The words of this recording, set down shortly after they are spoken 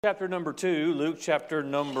Chapter number 2, Luke chapter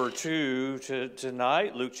number 2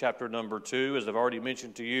 tonight. Luke chapter number 2, as I've already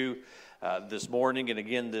mentioned to you this morning and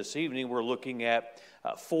again this evening, we're looking at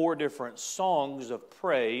 4 different songs of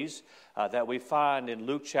praise that we find in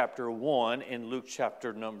Luke chapter 1 and Luke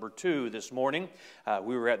chapter number 2 this morning.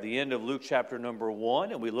 We were at the end of Luke chapter number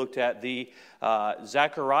 1 and we looked at the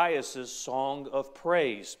Zacharias' song of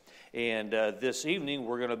praise. And this evening,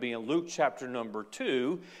 we're going to be in Luke chapter number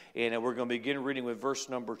 2, and we're going to begin reading with verse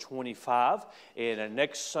number 25. And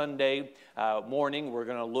next Sunday morning, we're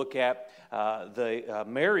going to look at the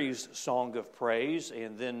Mary's song of praise,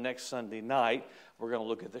 and then next Sunday night, we're going to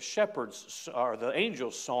look at the shepherds, or the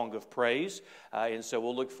angels' song of praise. And so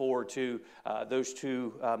we'll look forward to those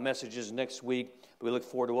two messages next week. We look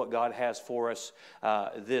forward to what God has for us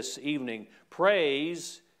this evening.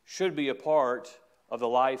 Praise should be a part of the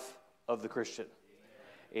life of the Christian.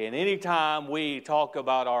 And anytime we talk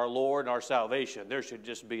about our Lord and our salvation, there should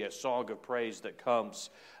just be a song of praise that comes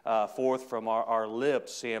forth from our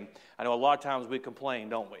lips. And I know a lot of times we complain,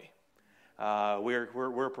 don't we?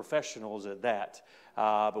 We're professionals at that.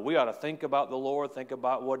 But we ought to think about the Lord, think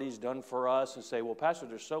about what He's done for us, and say, well, Pastor,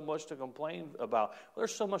 there's so much to complain about. Well,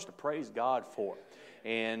 there's so much to praise God for.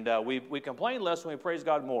 And we complain less when we praise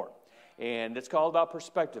God more. And it's all about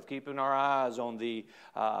perspective, keeping our eyes on the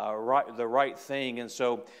right thing. And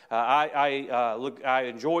so I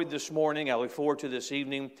enjoyed this morning. I look forward to this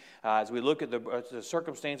evening as we look at the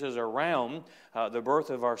circumstances around the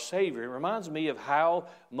birth of our Savior. It reminds me of how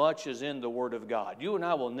much is in the Word of God. You and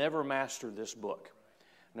I will never master this book.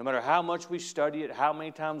 No matter how much we study it, how many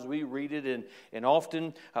times we read it, and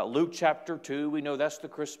often Luke chapter 2, we know that's the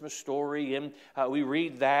Christmas story, and we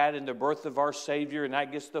read that and the birth of our Savior, and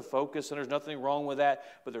that gets the focus, and there's nothing wrong with that,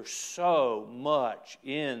 but there's so much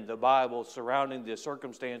in the Bible surrounding the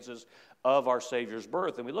circumstances of our Savior's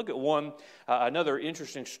birth. And we look at another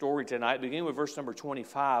interesting story tonight, beginning with verse number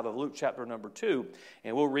 25 of Luke chapter number 2,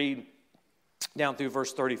 and we'll read down through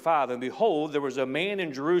verse 35. And behold, there was a man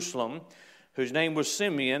in Jerusalem whose name was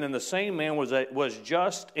Simeon, and the same man was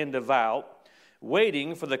just and devout,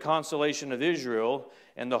 waiting for the consolation of Israel,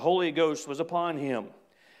 and the Holy Ghost was upon him.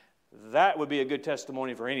 That would be a good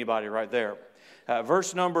testimony for anybody right there.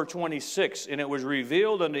 Verse number 26, and it was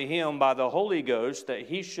revealed unto him by the Holy Ghost that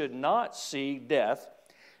he should not see death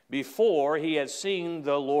before he had seen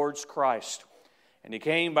the Lord's Christ. And he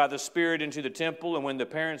came by the Spirit into the temple, and when the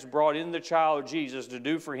parents brought in the child Jesus to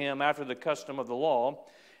do for him after the custom of the law,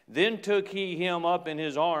 then took he him up in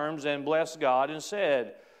his arms and blessed God and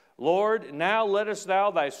said, Lord, now lettest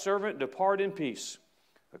thou thy servant depart in peace,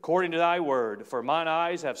 according to thy word. For mine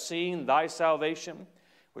eyes have seen thy salvation,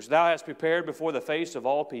 which thou hast prepared before the face of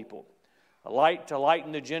all people, a light to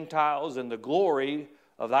lighten the Gentiles and the glory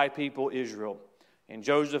of thy people Israel. And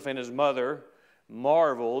Joseph and his mother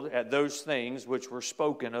marveled at those things which were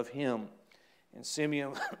spoken of him. And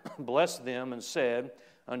Simeon blessed them and said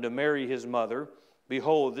unto Mary his mother,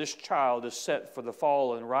 Behold, this child is set for the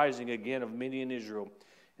fall and rising again of many in Israel,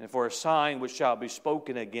 and for a sign which shall be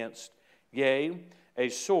spoken against. Yea, a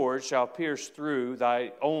sword shall pierce through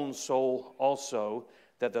thy own soul also,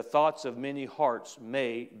 that the thoughts of many hearts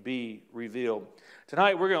may be revealed.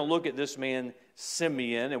 Tonight we're going to look at this man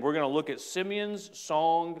Simeon, and we're going to look at Simeon's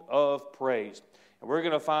song of praise. And we're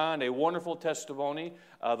going to find a wonderful testimony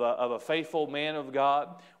of a faithful man of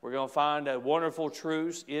God. We're going to find a wonderful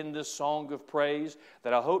truth in this song of praise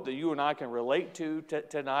that I hope that you and I can relate to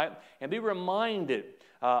tonight and be reminded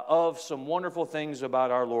of some wonderful things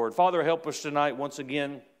about our Lord. Father, help us tonight once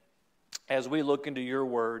again as we look into your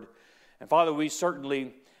word. And Father, we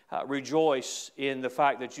certainly rejoice in the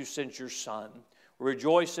fact that you sent your Son.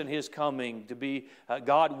 Rejoice in his coming to be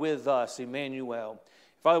God with us, Emmanuel.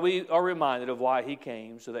 Father, we are reminded of why he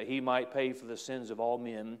came, so that he might pay for the sins of all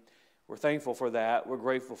men. We're thankful for that. We're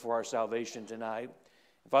grateful for our salvation tonight.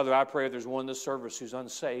 And Father, I pray if there's one in this service who's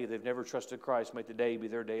unsaved, they've never trusted Christ, may today be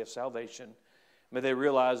their day of salvation. May they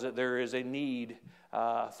realize that there is a need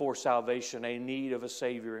for salvation, a need of a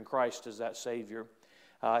Savior, and Christ is that Savior.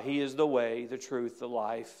 He is the way, the truth, the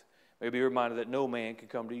life. May we be reminded that no man can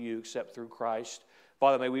come to you except through Christ.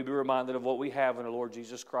 Father, may we be reminded of what we have in the Lord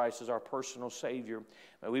Jesus Christ as our personal Savior.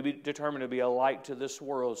 May we be determined to be a light to this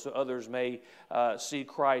world so others may see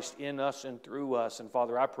Christ in us and through us. And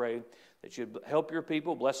Father, I pray that you'd help your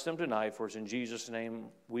people, bless them tonight, for it's in Jesus' name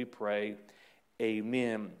we pray.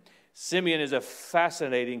 Amen. Simeon is a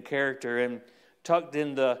fascinating character, and tucked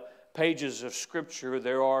in the pages of Scripture,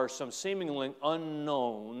 there are some seemingly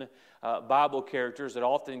unknown Bible characters that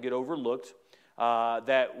often get overlooked,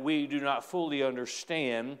 that we do not fully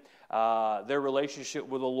understand their relationship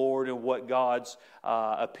with the Lord and what God's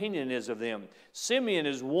opinion is of them. Simeon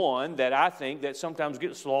is one that I think that sometimes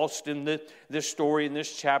gets lost in this story, in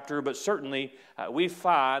this chapter, but certainly we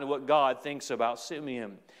find what God thinks about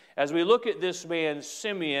Simeon. As we look at this man,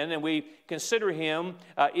 Simeon, and we consider him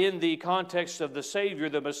in the context of the Savior,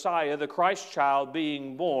 the Messiah, the Christ child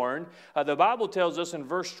being born, the Bible tells us in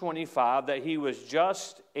verse 25 that he was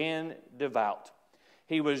just and devout.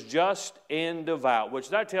 He was just and devout, which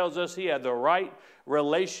that tells us he had the right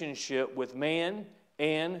relationship with man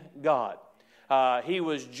and God. He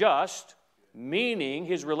was just, meaning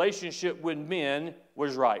his relationship with men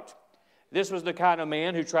was right. This was the kind of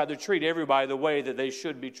man who tried to treat everybody the way that they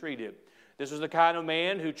should be treated. This was the kind of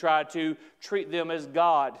man who tried to treat them as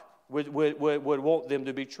God would want them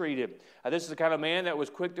to be treated. This is the kind of man that was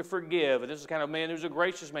quick to forgive. This is the kind of man who was a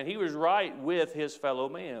gracious man. He was right with his fellow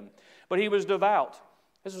man. But he was devout.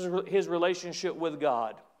 This was his relationship with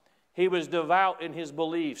God. He was devout in his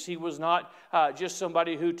beliefs. He was not just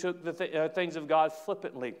somebody who took the things of God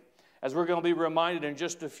flippantly, as we're going to be reminded in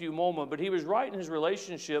just a few moments. But he was right in his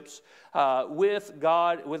relationships with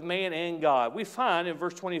God, with man and God. We find in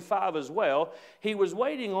verse 25 as well, he was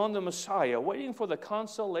waiting on the Messiah, waiting for the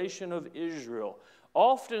consolation of Israel.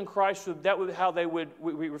 Often Christ, that was how they would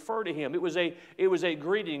refer to him. It was a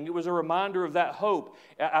greeting. It was a reminder of that hope.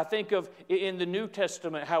 I think of in the New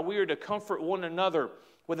Testament how we are to comfort one another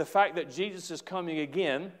with the fact that Jesus is coming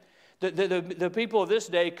again. The people of this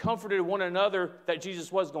day comforted one another that Jesus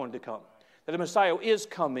was going to come, that the Messiah is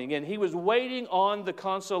coming, and he was waiting on the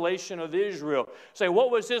consolation of Israel. Say,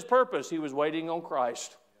 what was his purpose? He was waiting on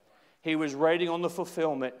Christ. He was waiting on the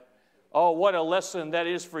fulfillment. Oh, what a lesson that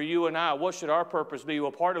is for you and I. What should our purpose be?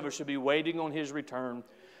 Well, part of it should be waiting on his return,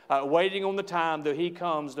 waiting on the time that he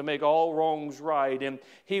comes to make all wrongs right. And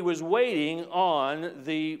he was waiting on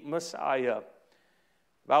the Messiah.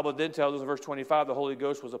 The Bible did tell us in verse 25 the Holy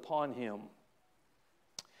Ghost was upon him.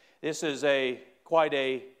 This is quite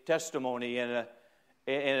a testimony and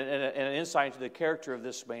an insight into the character of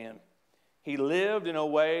this man. He lived in a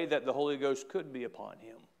way that the Holy Ghost could be upon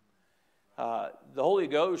him. The Holy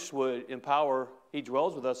Ghost would empower. He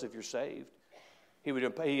dwells with us if you're saved.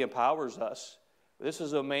 He empowers us. This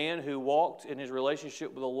is a man who walked in his relationship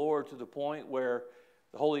with the Lord to the point where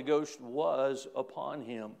the Holy Ghost was upon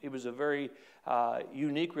him. It was a very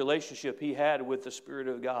unique relationship he had with the Spirit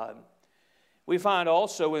of God. We find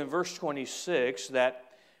also in verse 26 that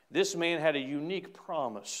this man had a unique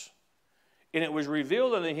promise. And it was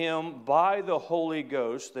revealed unto him by the Holy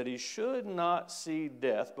Ghost that he should not see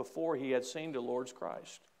death before he had seen the Lord's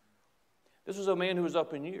Christ. This was a man who was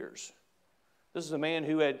up in years. This is a man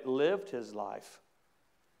who had lived his life.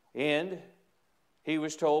 And he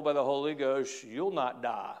was told by the Holy Ghost, you'll not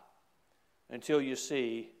die until you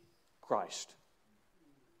see Christ.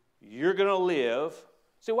 You're going to live.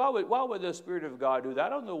 See, why would the Spirit of God do that? I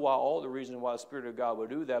don't know all the reasons why the Spirit of God would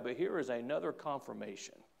do that, but here is another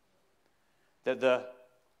confirmation that the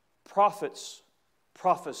prophets'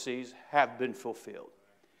 prophecies have been fulfilled.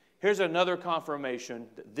 Here's another confirmation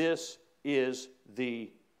that this is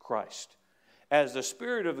the Christ. As the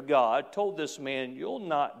Spirit of God told this man, you'll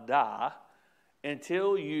not die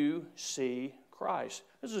until you see Christ.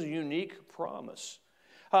 This is a unique promise.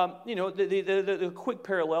 The quick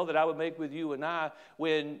parallel that I would make with you and I,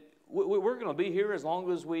 when we're going to be here as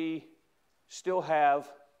long as we still have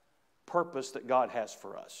purpose that God has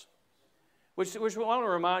for us. Which I want to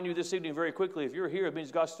remind you this evening very quickly, if you're here, it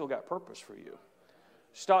means God's still got purpose for you.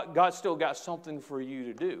 God's still got something for you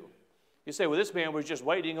to do. You say, well, this man was just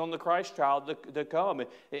waiting on the Christ child to come.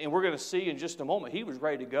 And we're going to see in just a moment, he was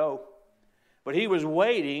ready to go. But he was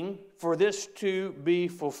waiting for this to be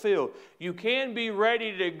fulfilled. You can be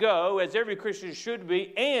ready to go, as every Christian should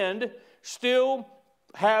be, and still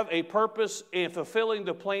have a purpose in fulfilling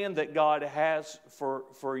the plan that God has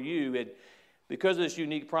for you. And because of this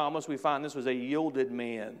unique promise, we find this was a yielded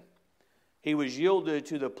man. He was yielded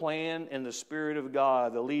to the plan and the Spirit of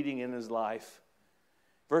God, the leading in his life.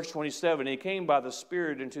 Verse 27, he came by the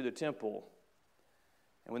Spirit into the temple.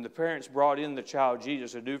 And when the parents brought in the child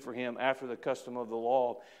Jesus to do for him after the custom of the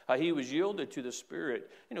law, he was yielded to the Spirit.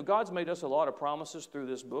 You know, God's made us a lot of promises through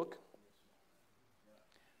this book.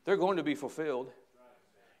 They're going to be fulfilled.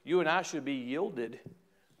 You and I should be yielded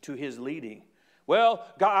to his leading. Well,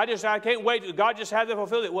 God, I can't wait. God just hasn't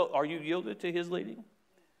fulfilled it. Well, are you yielded to his leading?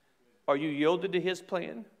 Are you yielded to his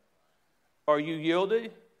plan? Are you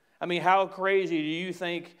yielded? I mean, how crazy do you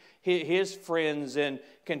think his friends and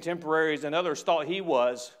contemporaries and others thought he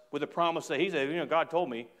was with the promise that he said, God told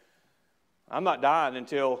me, I'm not dying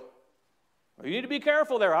until, you need to be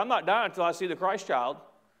careful there. I'm not dying until I see the Christ child.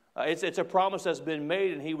 It's a promise that's been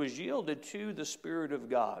made, and he was yielded to the Spirit of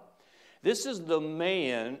God. This is the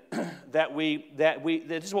man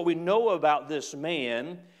this is what we know about this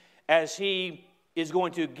man as he is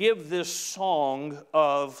going to give this song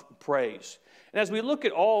of praise. And as we look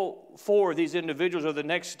at all four of these individuals over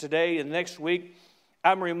today and next week,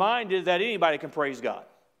 I'm reminded that anybody can praise God.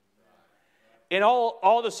 And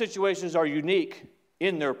all the situations are unique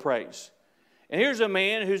in their praise. And here's a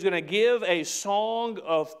man who's going to give a song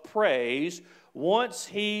of praise once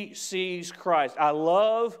he sees Christ. I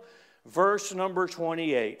love verse number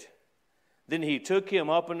 28. Then he took him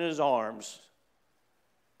up in his arms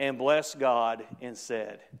and blessed God and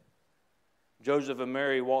said. Joseph and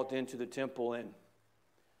Mary walked into the temple, and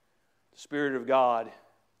the Spirit of God,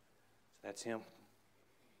 that's him.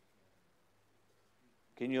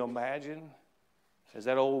 Can you imagine as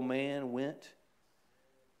that old man went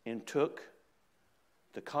and took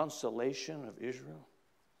the consolation of Israel,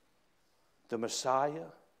 the Messiah,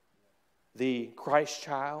 the Christ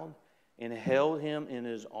child, and held him in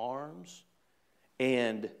his arms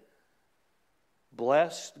and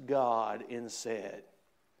blessed God and said,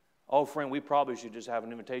 oh, friend, we probably should just have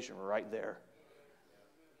an invitation right there.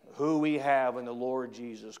 Who we have in the Lord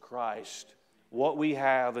Jesus Christ. What we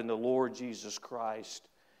have in the Lord Jesus Christ.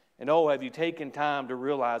 And oh, have you taken time to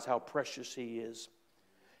realize how precious He is?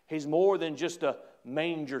 He's more than just a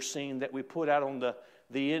manger scene that we put out on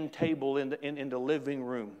the end table in the living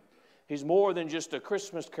room. He's more than just a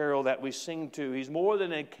Christmas carol that we sing to. He's more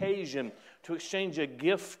than an occasion to exchange a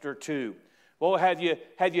gift or two. Well, have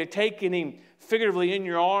you taken Him figuratively in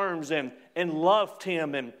your arms and loved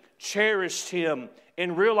Him and cherished Him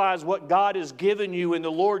and realized what God has given you in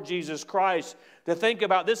the Lord Jesus Christ? To think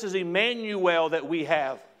about, this is Emmanuel that we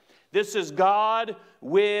have. This is God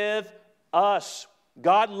with us.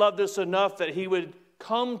 God loved us enough that He would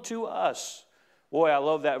come to us. Boy, I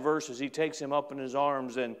love that verse as He takes him up in His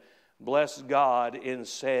arms and blessed God and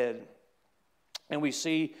said. And we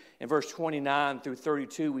see in verse 29 through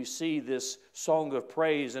 32, we see this song of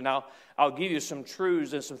praise. And I'll give you some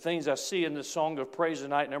truths and some things I see in this song of praise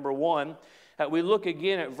tonight. Number one, we look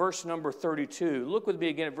again at verse number 32. Look with me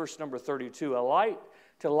again at verse number 32. A light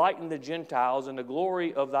to lighten the Gentiles and the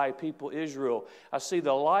glory of thy people Israel. I see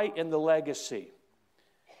the light and the legacy.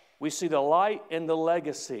 We see the light and the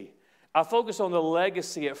legacy. I focus on the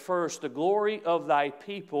legacy at first, the glory of thy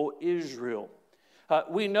people Israel.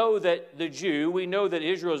 We know that we know that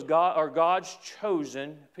Israel is God's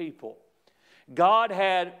chosen people. God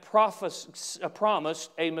had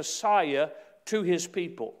promised a Messiah to His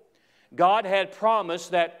people. God had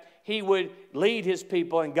promised that He would lead His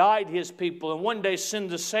people and guide His people and one day send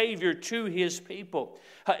the Savior to His people.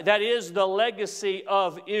 That is the legacy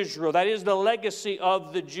of Israel. That is the legacy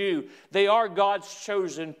of the Jew. They are God's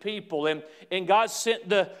chosen people. And God sent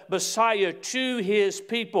the Messiah to His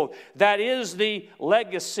people. That is the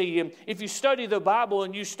legacy. And if you study the Bible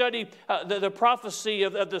and you study the prophecy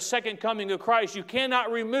of the second coming of Christ, you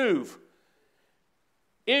cannot remove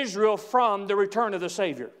Israel from the return of the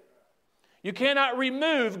Savior. You cannot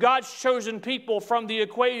remove God's chosen people from the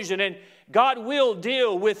equation, and God will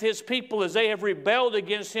deal with His people as they have rebelled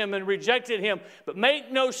against Him and rejected Him. But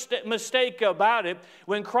make no mistake about it,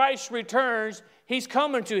 when Christ returns, He's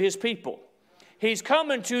coming to His people. He's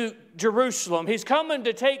coming to Jerusalem. He's coming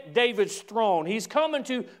to take David's throne. He's coming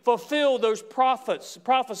to fulfill those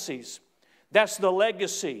prophecies. That's the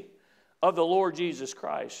legacy of the Lord Jesus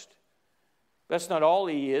Christ. That's not all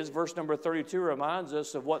He is. Verse number 32 reminds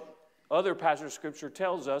us of what other passage of Scripture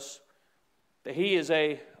tells us, that He is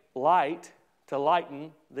a light to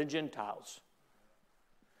lighten the Gentiles.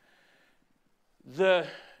 The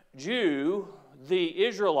Jew, the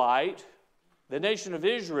Israelite, the nation of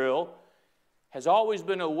Israel, has always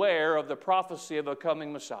been aware of the prophecy of a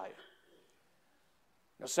coming Messiah.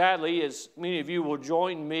 Now, sadly, as many of you will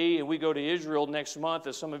join me and we go to Israel next month,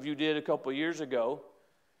 as some of you did a couple of years ago,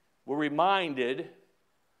 we're reminded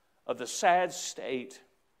of the sad state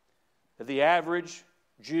that the average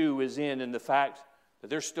Jew is in the fact that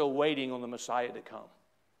they're still waiting on the Messiah to come.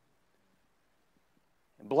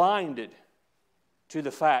 And blinded to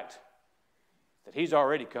the fact that He's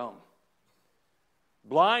already come.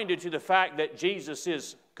 Blinded to the fact that Jesus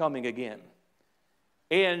is coming again.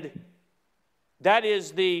 And that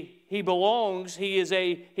is He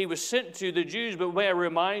was sent to the Jews, but may I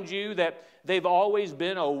remind you that they've always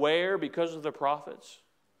been aware because of the prophets.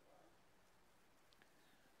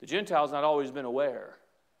 The Gentiles not always been aware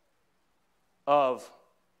of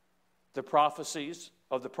the prophecies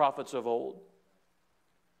of the prophets of old.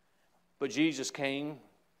 But Jesus came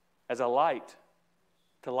as a light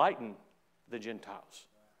to lighten the Gentiles.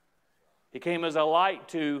 He came as a light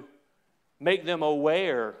to make them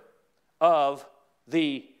aware of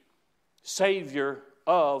the Savior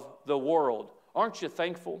of the world. Aren't you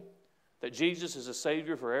thankful that Jesus is a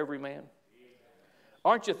Savior for every man?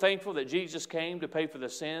 Aren't you thankful that Jesus came to pay for the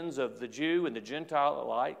sins of the Jew and the Gentile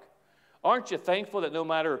alike? Aren't you thankful that no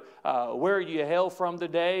matter where you hail from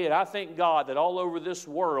today, and I thank God that all over this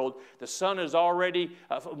world, the sun is already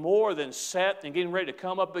more than set and getting ready to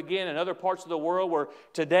come up again in other parts of the world where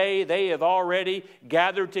today they have already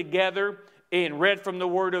gathered together and read from the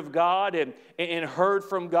Word of God and heard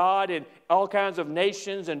from God in all kinds of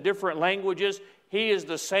nations and different languages. He is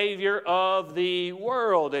the Savior of the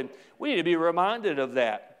world, and we need to be reminded of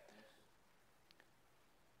that.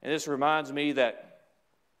 And this reminds me that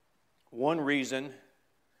one reason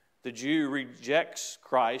the Jew rejects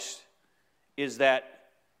Christ is that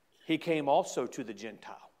He came also to the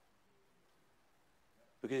Gentile.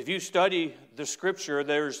 Because if you study the Scripture,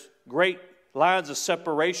 there's great lines of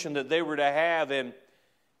separation that they were to have, and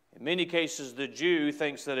in many cases the Jew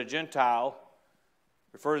thinks that a Gentile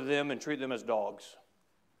refer to them and treat them as dogs.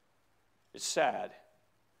 It's sad.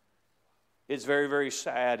 It's very, very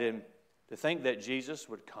sad. And to think that Jesus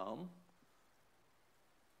would come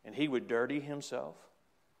and He would dirty Himself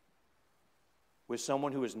with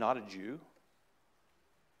someone who is not a Jew,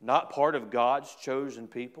 not part of God's chosen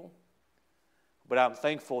people. But I'm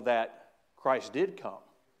thankful that Christ did come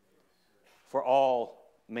for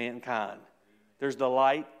all mankind. There's the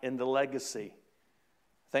light and the legacy.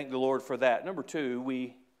 Thank the Lord for that. Number 2,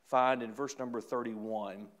 we find in verse number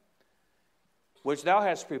 31, which thou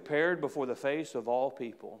hast prepared before the face of all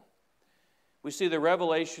people. We see the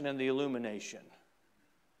revelation and the illumination.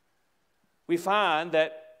 We find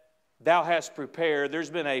that thou hast prepared, there's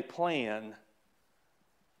been a plan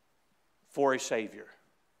for a Savior.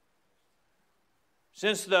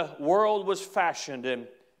 Since the world was fashioned and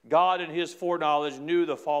God in His foreknowledge knew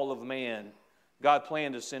the fall of man, God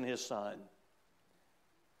planned to send His Son.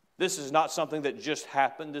 This is not something that just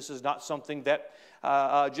happened. This is not something that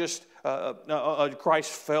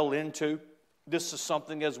Christ fell into. This is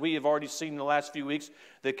something, as we have already seen in the last few weeks,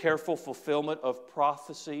 the careful fulfillment of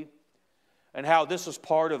prophecy and how this is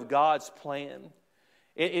part of God's plan.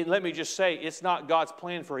 Let me just say, it's not God's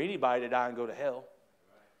plan for anybody to die and go to hell.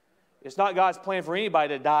 It's not God's plan for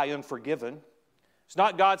anybody to die unforgiven. It's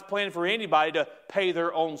not God's plan for anybody to pay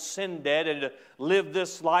their own sin debt and to live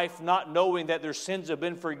this life not knowing that their sins have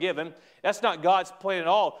been forgiven. That's not God's plan at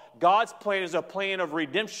all. God's plan is a plan of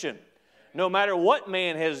redemption. No matter what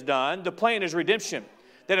man has done, the plan is redemption.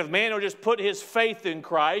 That if man will just put his faith in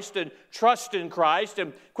Christ and trust in Christ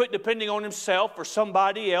and quit depending on himself or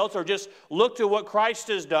somebody else, or just look to what Christ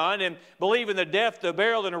has done and believe in the death, the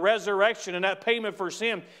burial, and the resurrection and that payment for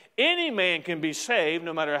sin, any man can be saved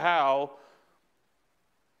no matter how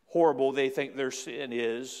horrible they think their sin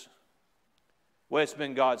is. Well, it's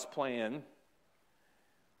been God's plan.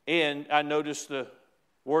 And I noticed the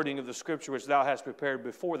wording of the Scripture, which thou hast prepared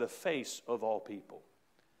before the face of all people.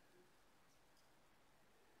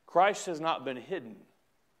 Christ has not been hidden.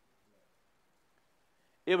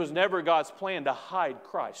 It was never God's plan to hide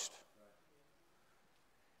Christ.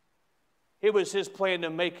 It was His plan to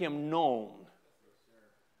make Him known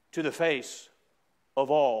to the face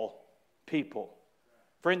of all people.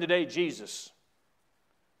 Friend, today, Jesus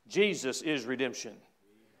is redemption.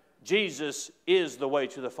 Jesus is the way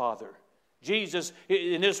to the Father. Jesus,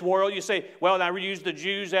 in this world, you say, well, and I use the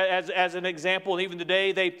Jews as an example, and even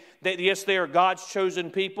today, yes, they are God's chosen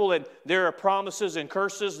people, and there are promises and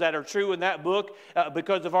curses that are true in that book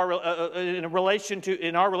because of our in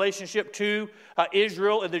our relationship to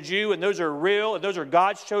Israel and the Jew, and those are real, and those are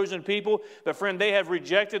God's chosen people. But friend, they have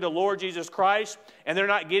rejected the Lord Jesus Christ, and they're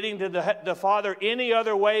not getting to the Father any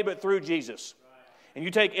other way but through Jesus. And you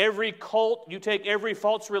take every cult, you take every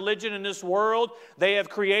false religion in this world, they have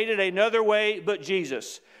created another way but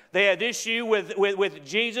Jesus. They have issue with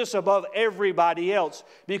Jesus above everybody else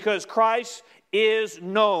because Christ is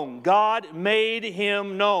known. God made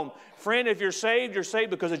Him known. Friend, if you're saved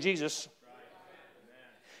because of Jesus.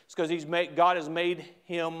 It's because God has made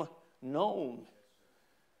Him known.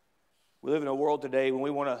 We live in a world today when we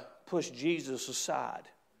want to push Jesus aside.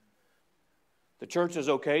 The church is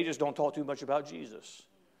okay, just don't talk too much about Jesus.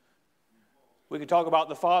 We can talk about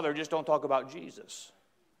the Father, just don't talk about Jesus.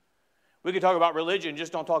 We can talk about religion,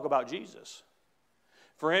 just don't talk about Jesus.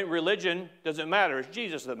 For religion doesn't matter, it's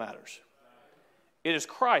Jesus that matters. It is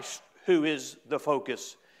Christ who is the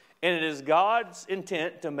focus. And it is God's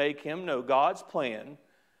intent to make Him know. God's plan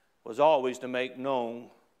was always to make known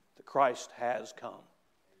that Christ has come.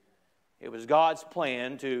 It was God's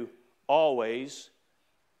plan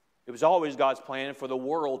It was always God's plan for the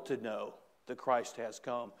world to know that Christ has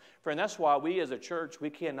come. Friend, that's why we as a church, we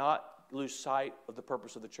cannot lose sight of the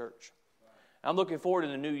purpose of the church. I'm looking forward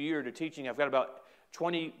in the new year to teaching. I've got about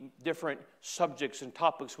 20 different subjects and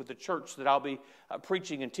topics with the church that I'll be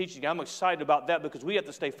preaching and teaching. I'm excited about that because we have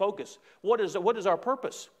to stay focused. What is our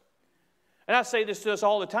purpose? And I say this to us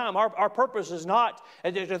all the time. Our purpose is not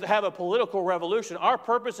to have a political revolution. Our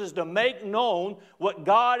purpose is to make known what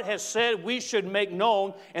God has said we should make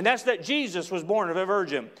known, and that's that Jesus was born of a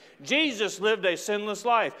virgin. Jesus lived a sinless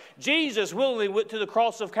life. Jesus willingly went to the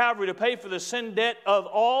cross of Calvary to pay for the sin debt of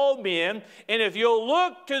all men. And if you'll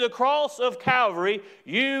look to the cross of Calvary,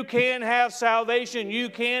 you can have salvation. You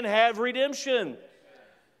can have redemption.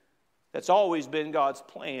 That's always been God's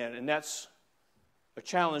plan, and that's a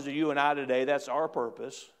challenge to you and I today. That's our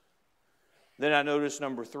purpose. Then I notice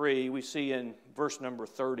number 3, we see in verse number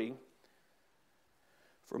 30,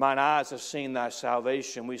 for mine eyes have seen thy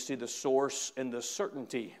salvation. We see the source and the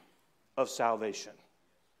certainty of salvation.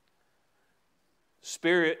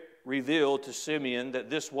 Spirit revealed to Simeon that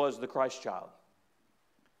this was the Christ child.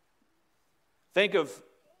 Think of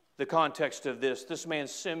the context of this. This man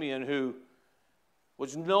Simeon, who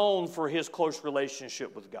was known for his close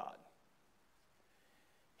relationship with God.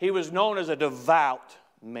 He was known as a devout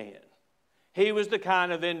man. He was the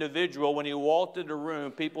kind of individual, when he walked into a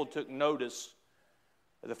room, people took notice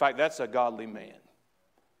of the fact that's a godly man.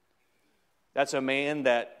 That's a man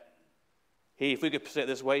that, if we could say it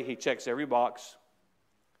this way, he checks every box.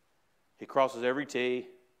 He crosses every T.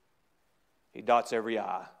 He dots every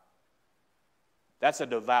I. That's a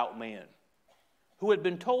devout man who had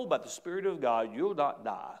been told by the Spirit of God, you'll not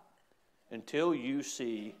die until you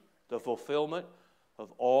see the fulfillment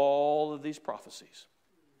of all of these prophecies.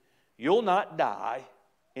 You'll not die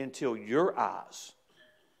until your eyes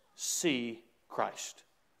see Christ.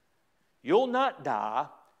 You'll not die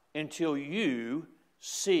until you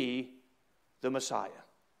see the Messiah.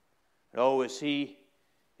 Oh, as he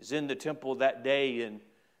is in the temple that day, and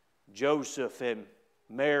Joseph and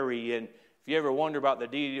Mary, and if you ever wonder about the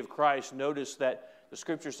deity of Christ, notice that the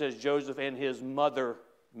Scripture says Joseph and his mother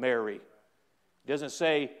Mary. It doesn't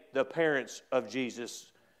say the parents of Jesus.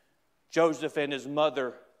 Joseph and his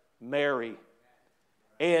mother Mary.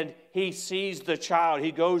 And he sees the child.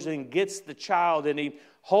 He goes and gets the child and he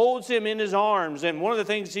holds him in his arms. And one of the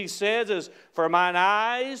things he says is, for mine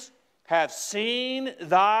eyes have seen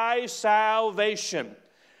thy salvation.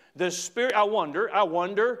 The Spirit, I wonder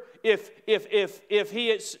if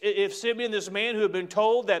Simeon, this man who had been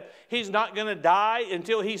told that he's not going to die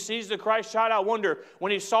until he sees the Christ child, I wonder,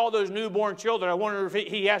 when he saw those newborn children, I wonder if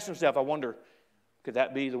he asked himself, could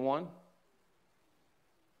that be the one?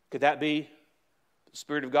 Could that be? The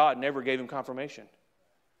Spirit of God never gave him confirmation.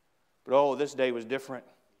 But this day was different.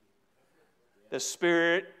 The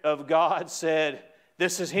Spirit of God said,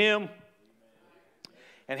 this is him.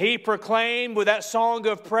 And he proclaimed with that song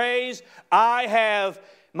of praise,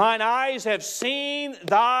 mine eyes have seen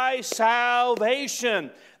thy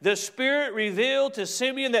salvation. The Spirit revealed to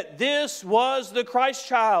Simeon that this was the Christ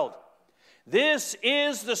child. This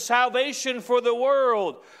is the salvation for the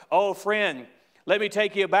world. Oh, friend, let me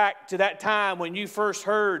take you back to that time when you first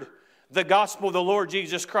heard the gospel of the Lord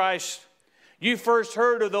Jesus Christ. You first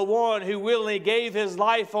heard of the one who willingly gave his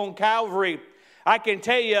life on Calvary. I can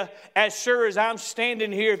tell you, as sure as I'm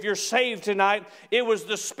standing here, if you're saved tonight, it was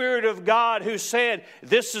the Spirit of God who said,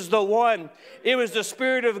 this is the one. It was the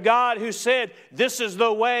Spirit of God who said, this is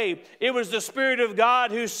the way. It was the Spirit of God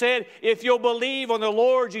who said, if you'll believe on the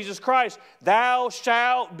Lord Jesus Christ, thou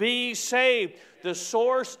shalt be saved. The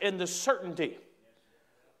source and the certainty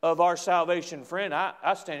of our salvation. Friend,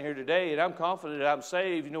 I stand here today and I'm confident that I'm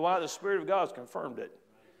saved. You know why? The Spirit of God has confirmed it.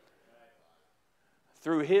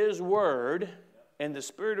 Through His Word, and the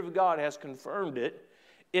Spirit of God has confirmed it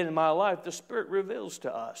in my life. The Spirit reveals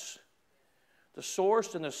to us the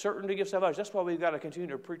source and the certainty of salvation. That's why we've got to continue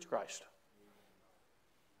to preach Christ.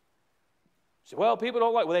 You say, people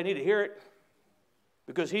don't like, they need to hear it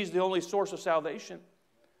because He's the only source of salvation.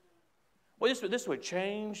 Well, this would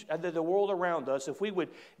change the world around us if we would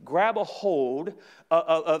grab a hold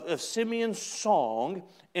of Simeon's song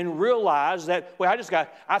and realize that, why are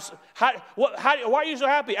you so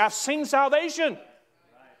happy? I've seen salvation.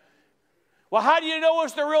 Well, how do you know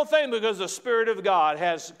it's the real thing? Because the Spirit of God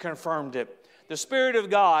has confirmed it. The Spirit of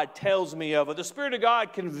God tells me of it. The Spirit of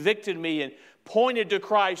God convicted me and pointed to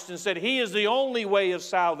Christ and said, He is the only way of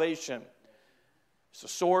salvation. It's the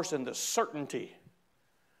source and the certainty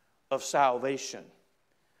of salvation.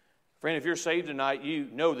 Friend, if you're saved tonight, you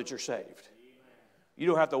know that you're saved. You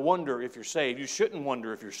don't have to wonder if you're saved. You shouldn't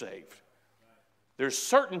wonder if you're saved. There's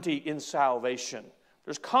certainty in salvation.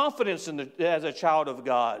 There's confidence as a child of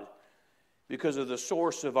God. because of the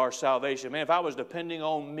source of our salvation. Man, if I was depending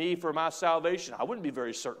on me for my salvation, I wouldn't be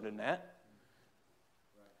very certain in that.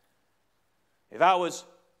 If I was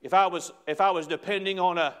depending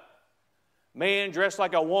on a man dressed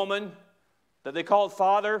like a woman that they called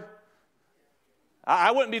father,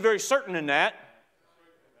 I wouldn't be very certain in that.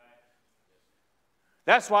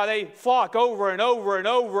 That's why they flock over and over and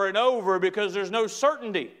over and over, because there's no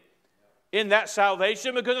certainty in that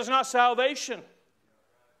salvation, because it's not salvation.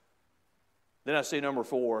 Then I see number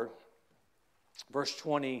 4, verse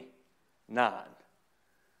 29.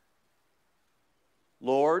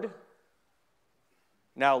 Lord,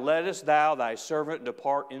 now lettest thou thy servant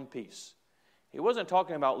depart in peace. He wasn't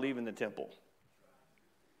talking about leaving the temple.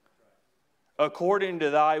 According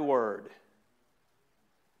to thy word.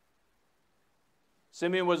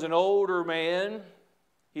 Simeon was an older man.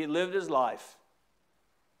 He had lived his life.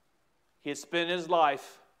 He had spent his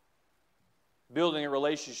life building a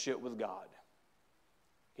relationship with God.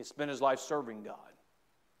 He had spent his life serving God.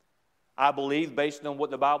 I believe, based on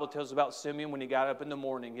what the Bible tells us about Simeon, when he got up in the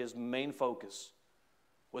morning, his main focus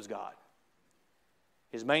was God.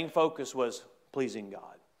 His main focus was pleasing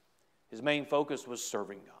God. His main focus was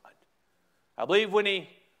serving God. I believe when he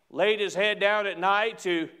laid his head down at night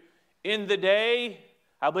to end the day,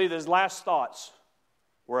 I believe his last thoughts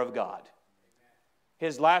were of God.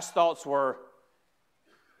 His last thoughts were,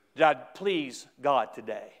 did I please God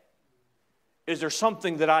today? Is there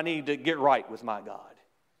something that I need to get right with my God?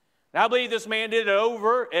 And I believe this man did it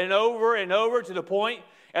over and over and over, to the point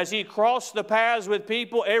as he crossed the paths with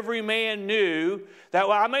people, every man knew that,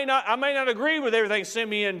 well, I may not agree with everything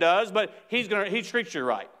Simeon does, but he treats you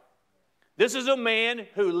right. This is a man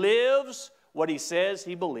who lives what he says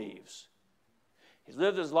he believes. He's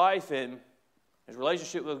lived his life in his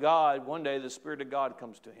relationship with God. One day the Spirit of God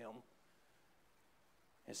comes to him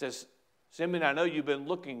and says, Simeon, I know you've been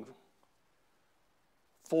looking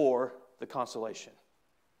for the consolation.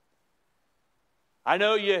 I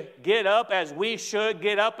know you get up, as we should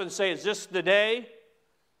get up, and say, is this the day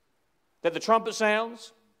that the trumpet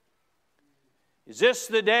sounds? Is this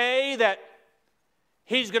the day that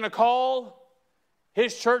he's going to call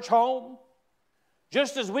his church home?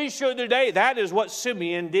 Just as we should today. That is what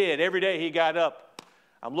Simeon did. Every day he got up,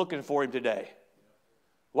 I'm looking for him today.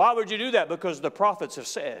 Why would you do that? Because the prophets have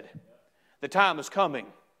said the time is coming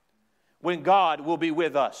when God will be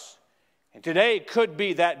with us. And today could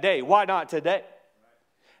be that day. Why not today?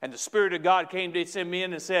 And the Spirit of God came to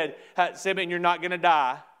Simeon and said, Simeon, you're not going to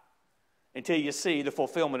die until you see the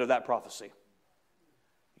fulfillment of that prophecy.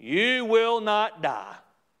 You will not die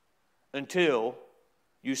until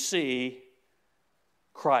you see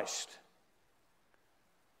Christ.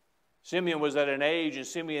 Simeon was at an age, and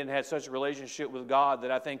Simeon had such a relationship with God,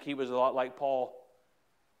 that I think he was a lot like Paul.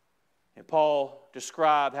 And Paul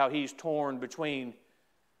described how he's torn between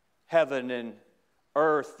heaven and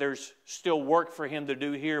earth. There's still work for him to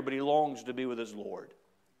do here, but he longs to be with his Lord.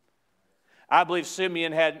 I believe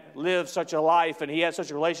Simeon had lived such a life, and he had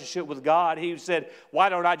such a relationship with God. He said, why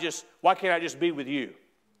can't I just be with you?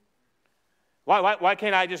 Why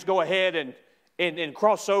can't I just go ahead and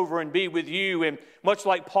cross over and be with you? And much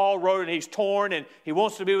like Paul wrote, and he's torn and he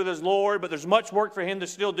wants to be with his Lord, but there's much work for him to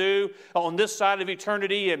still do on this side of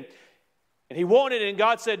eternity. And he wanted, and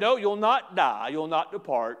God said, no, you'll not die, you'll not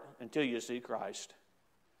depart until you see Christ.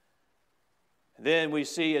 And then we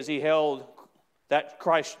see as he held the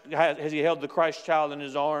Christ child in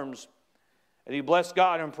his arms, and he blessed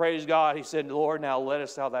God and praised God, he said, Lord, now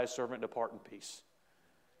lettest thou thy servant depart in peace.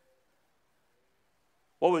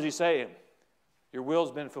 What was he saying? Your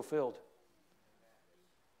will's been fulfilled.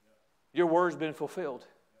 Your word's been fulfilled.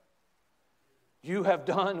 You have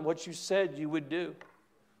done what you said you would do.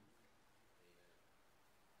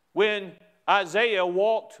 When Isaiah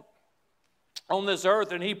walked on this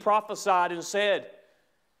earth and he prophesied and said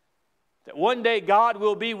that one day God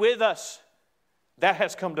will be with us, that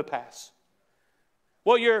has come to pass.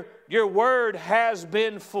 Well, your word has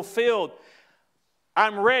been fulfilled.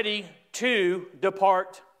 I'm ready to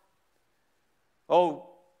depart. Oh,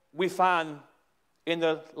 we find in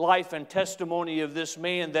the life and testimony of this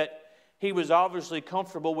man that he was obviously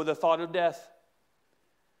comfortable with the thought of death.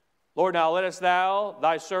 Lord, now lettest thou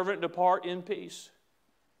thy servant depart in peace.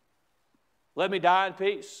 Let me die in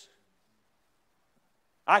peace.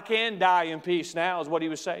 I can die in peace now, is what he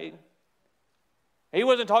was saying. He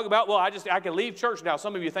wasn't talking about, well, I can leave church now.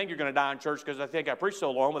 Some of you think you're going to die in church because I think I preached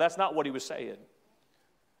so long, but that's not what he was saying.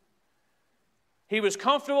 He was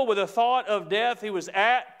comfortable with the thought of death. He was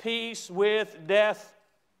at peace with death.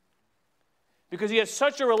 Because he had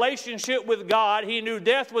such a relationship with God, he knew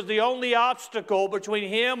death was the only obstacle between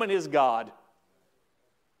him and his God.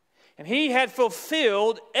 And he had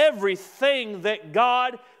fulfilled everything that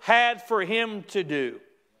God had for him to do.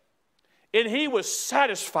 And he was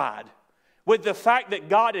satisfied with the fact that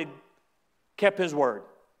God had kept his word.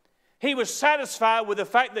 He was satisfied with the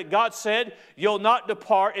fact that God said, you'll not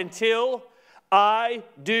depart until I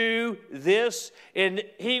do this. And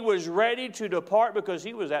he was ready to depart because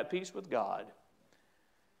he was at peace with God.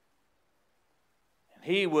 And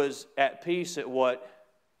he was at peace at what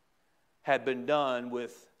had been done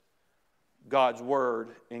with God's word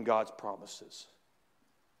and God's promises.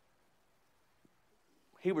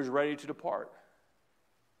 He was ready to depart,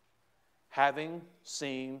 having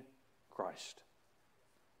seen Christ.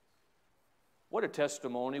 What a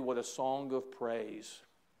testimony, what a song of praise.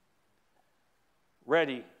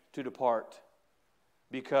 Ready to depart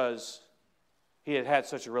because he had had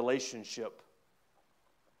such a relationship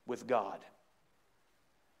with God.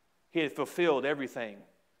 He had fulfilled everything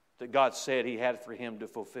that God said he had for him to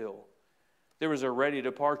fulfill. There was a ready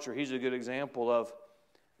departure. He's a good example of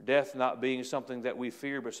death not being something that we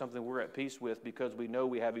fear, but something we're at peace with because we know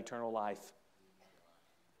we have eternal life.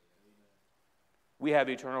 We have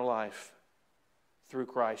eternal life through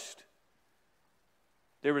Christ.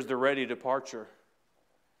 There was the ready departure.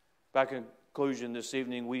 By conclusion this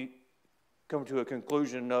evening, we come to a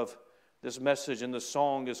conclusion of this message, and the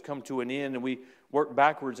song has come to an end, and we work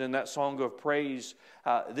backwards in that song of praise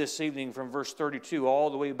this evening from verse 32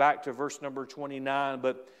 all the way back to verse number 29.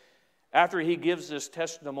 But after he gives this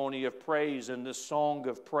testimony of praise and this song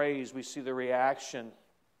of praise, we see the reaction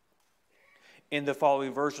in the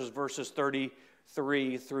following verses, verses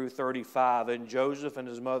 33 through 35. And Joseph and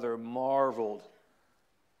his mother marveled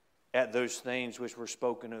at those things which were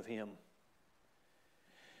spoken of him.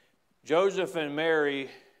 Joseph and Mary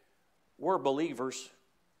were believers,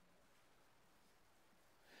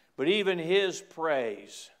 but even his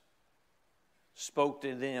praise spoke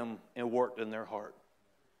to them and worked in their heart.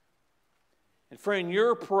 And friend,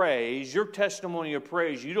 your praise, your testimony of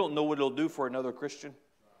praise, you don't know what it'll do for another Christian.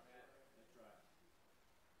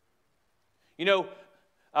 You know,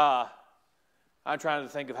 I'm trying to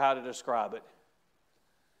think of how to describe it.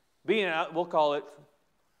 I'll call it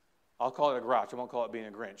a grouch. I won't call it being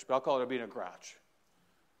a Grinch, but I'll call it being a grouch.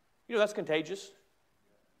 You know, that's contagious.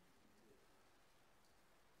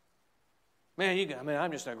 Man,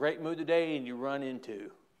 I'm just in a great mood today, and you run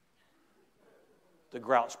into the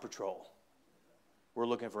Grouch Patrol. We're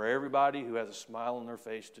looking for everybody who has a smile on their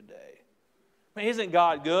face today. Man, isn't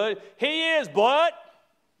God good? He is, but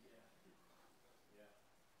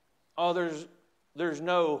there's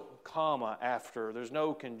no comma after, there's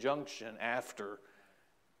no conjunction after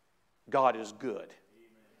God is good.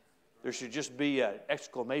 There should just be an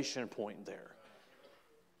exclamation point there.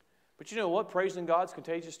 But you know what? Praising God's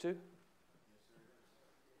contagious too.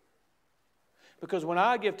 Because when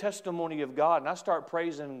I give testimony of God and I start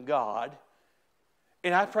praising God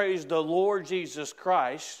and I praise the Lord Jesus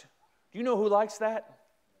Christ, do you know who likes that?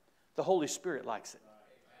 The Holy Spirit likes it.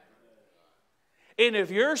 And if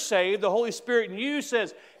you're saved, the Holy Spirit in you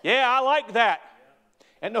says, yeah, I like that.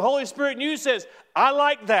 And the Holy Spirit in you says, I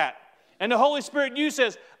like that. And the Holy Spirit in you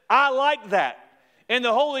says, I like that. And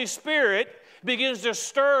the Holy Spirit begins to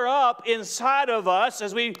stir up inside of us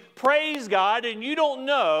as we praise God. And you don't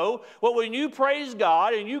know what when you praise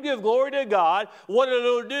God and you give glory to God, what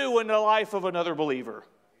it'll do in the life of another believer.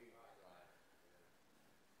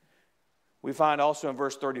 We find also in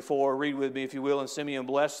verse 34, read with me if you will, and Simeon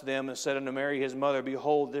blessed them and said unto Mary his mother,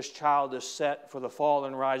 behold, this child is set for the fall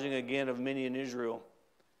and rising again of many in Israel,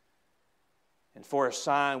 and for a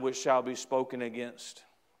sign which shall be spoken against.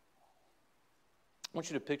 I want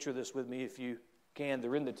you to picture this with me if you can.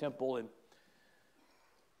 They're in the temple, and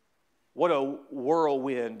what a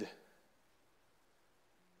whirlwind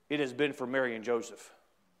it has been for Mary and Joseph.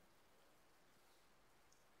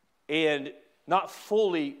 And not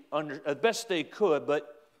fully, as best they could,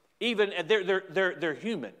 but even they're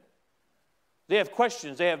human. They have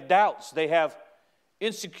questions, they have doubts, they have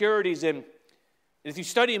insecurities. And if you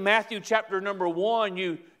study Matthew chapter number 1,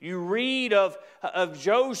 you read of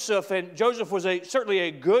Joseph, and Joseph was certainly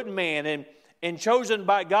a good man and chosen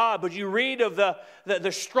by God, but you read of the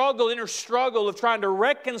inner struggle of trying to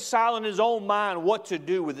reconcile in his own mind what to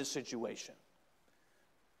do with this situation.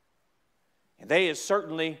 And they have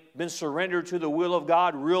certainly been surrendered to the will of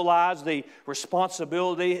God, realized the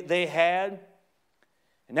responsibility they had.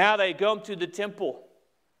 And now they come to the temple,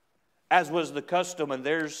 as was the custom, and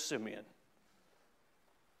there's Simeon.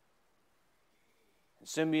 And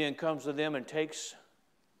Simeon comes to them and takes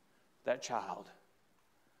that child.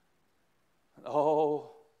 And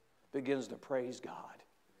begins to praise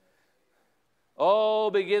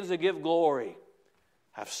God. Begins to give glory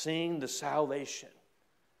have seen the salvation.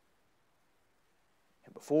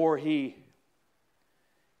 And before he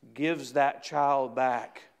gives that child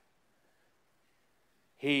back,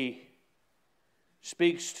 he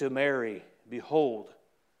speaks to Mary, behold,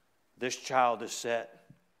 this child is set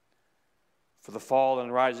for the fall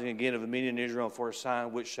and rising again of the many in Israel, for a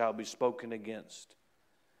sign which shall be spoken against.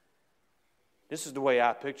 This is the way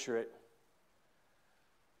I picture it.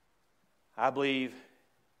 I believe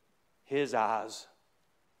his eyes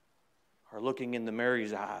are looking into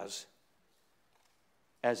Mary's eyes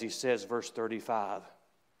as he says, verse 35,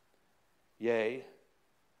 yea,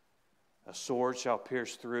 a sword shall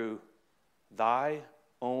pierce through thy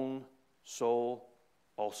own soul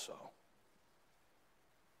also.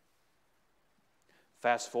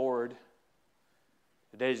 Fast forward,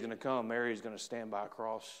 the day's going to come, Mary's going to stand by a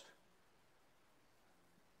cross.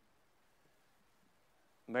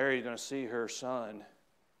 Mary's going to see her son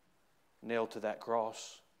nailed to that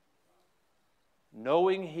cross,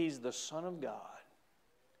 knowing he's the Son of God,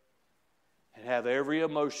 and have every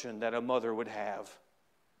emotion that a mother would have.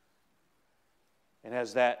 And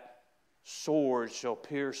as that sword shall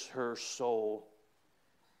pierce her soul,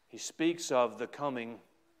 he speaks of the coming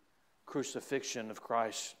crucifixion of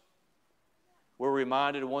Christ. We're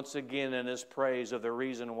reminded once again in his praise of the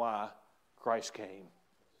reason why Christ came.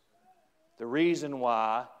 The reason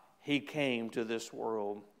why he came to this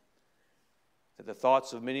world, that the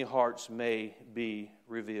thoughts of many hearts may be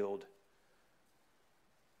revealed.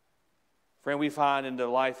 Friend, we find in the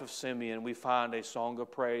life of Simeon, we find a song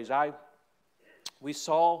of praise. We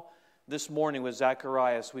saw this morning with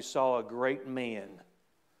Zacharias, we saw a great man.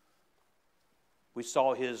 We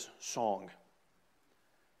saw his song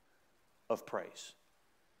of praise.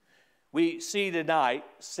 We see tonight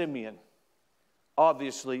Simeon,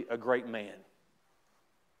 obviously a great man.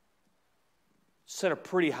 Set a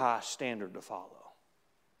pretty high standard to follow.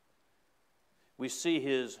 We see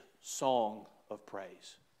his song of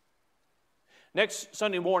praise. Next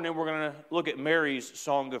Sunday morning, we're going to look at Mary's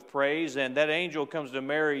song of praise, and that angel comes to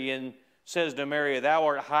Mary and says to Mary, thou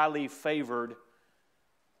art highly favored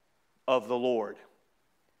of the Lord.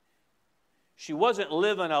 She wasn't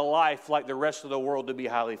living a life like the rest of the world to be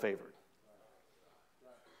highly favored.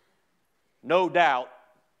 No doubt,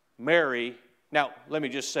 Mary, now let me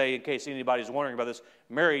just say in case anybody's wondering about this,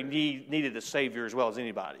 Mary needed a Savior as well as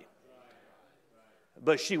anybody.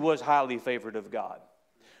 But she was highly favored of God.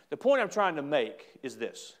 The point I'm trying to make is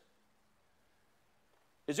this.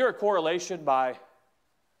 Is there a correlation by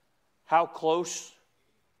how close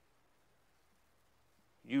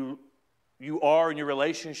you are in your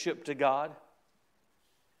relationship to God,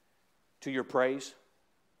 to your praise?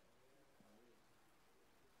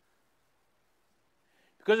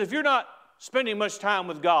 Because if you're not spending much time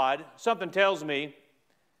with God, something tells me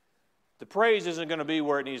the praise isn't going to be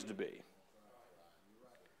where it needs to be.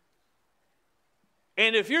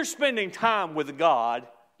 And if you're spending time with God,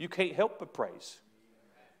 you can't help but praise.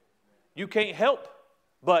 You can't help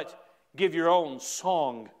but give your own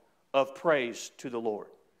song of praise to the Lord.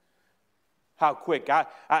 How quick.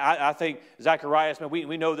 I think Zacharias, man,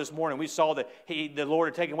 we know this morning, we saw that the Lord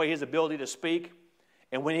had taken away his ability to speak.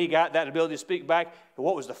 And when he got that ability to speak back,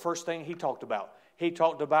 what was the first thing he talked about? He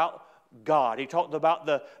talked about God. He talked about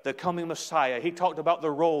the coming Messiah. He talked about the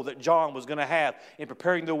role that John was going to have in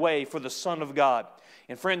preparing the way for the Son of God.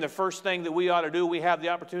 And friend, the first thing that we ought to do, we have the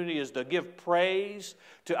opportunity, is to give praise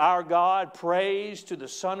to our God, praise to the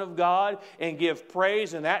Son of God, and give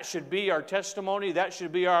praise, and that should be our testimony, that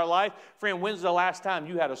should be our life. Friend, when's the last time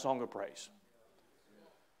you had a song of praise?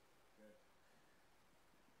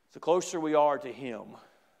 The closer we are to Him,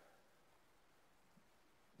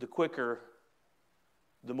 the quicker,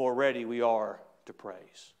 the more ready we are to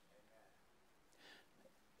praise.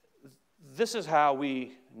 This is how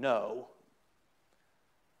we know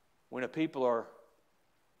when a people are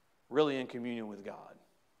really in communion with God.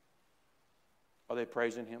 Are they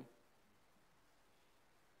praising Him?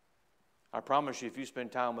 I promise you, if you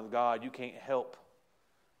spend time with God, you can't help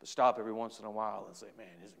but stop every once in a while and say, man,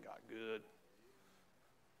 isn't God good?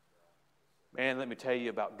 Man, let me tell you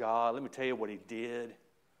about God. Let me tell you what He did.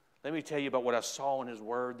 Let me tell you about what I saw in His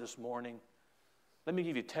Word this morning. Let me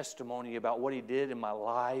give you testimony about what He did in my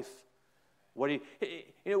life. And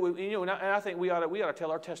I think we ought to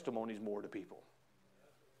tell our testimonies more to people.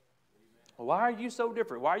 Well, why are you so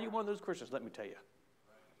different? Why are you one of those Christians? Let me tell you.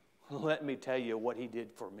 Let me tell you what He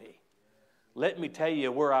did for me. Let me tell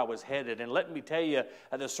you where I was headed, and let me tell you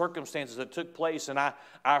the circumstances that took place. And I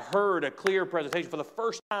heard a clear presentation. For the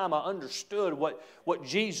first time, I understood what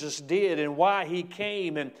Jesus did and why He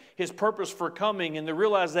came and His purpose for coming, and to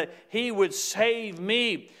realize that He would save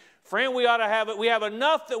me Friend, we ought to have it. We have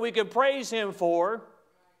enough that we can praise Him for.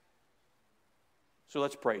 So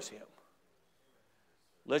let's praise Him.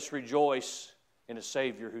 Let's rejoice in a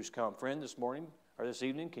Savior who's come. Friend, this morning or this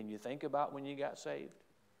evening, can you think about when you got saved?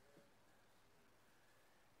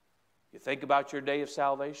 You think about your day of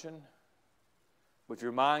salvation? But if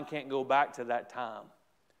your mind can't go back to that time,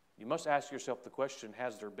 you must ask yourself the question,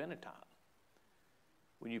 has there been a time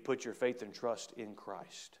when you put your faith and trust in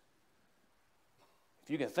Christ? If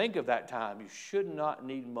you can think of that time, you should not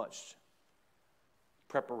need much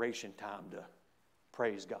preparation time to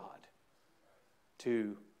praise God,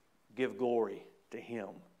 to give glory to Him,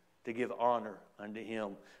 to give honor unto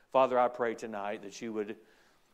Him. Father, I pray tonight that you would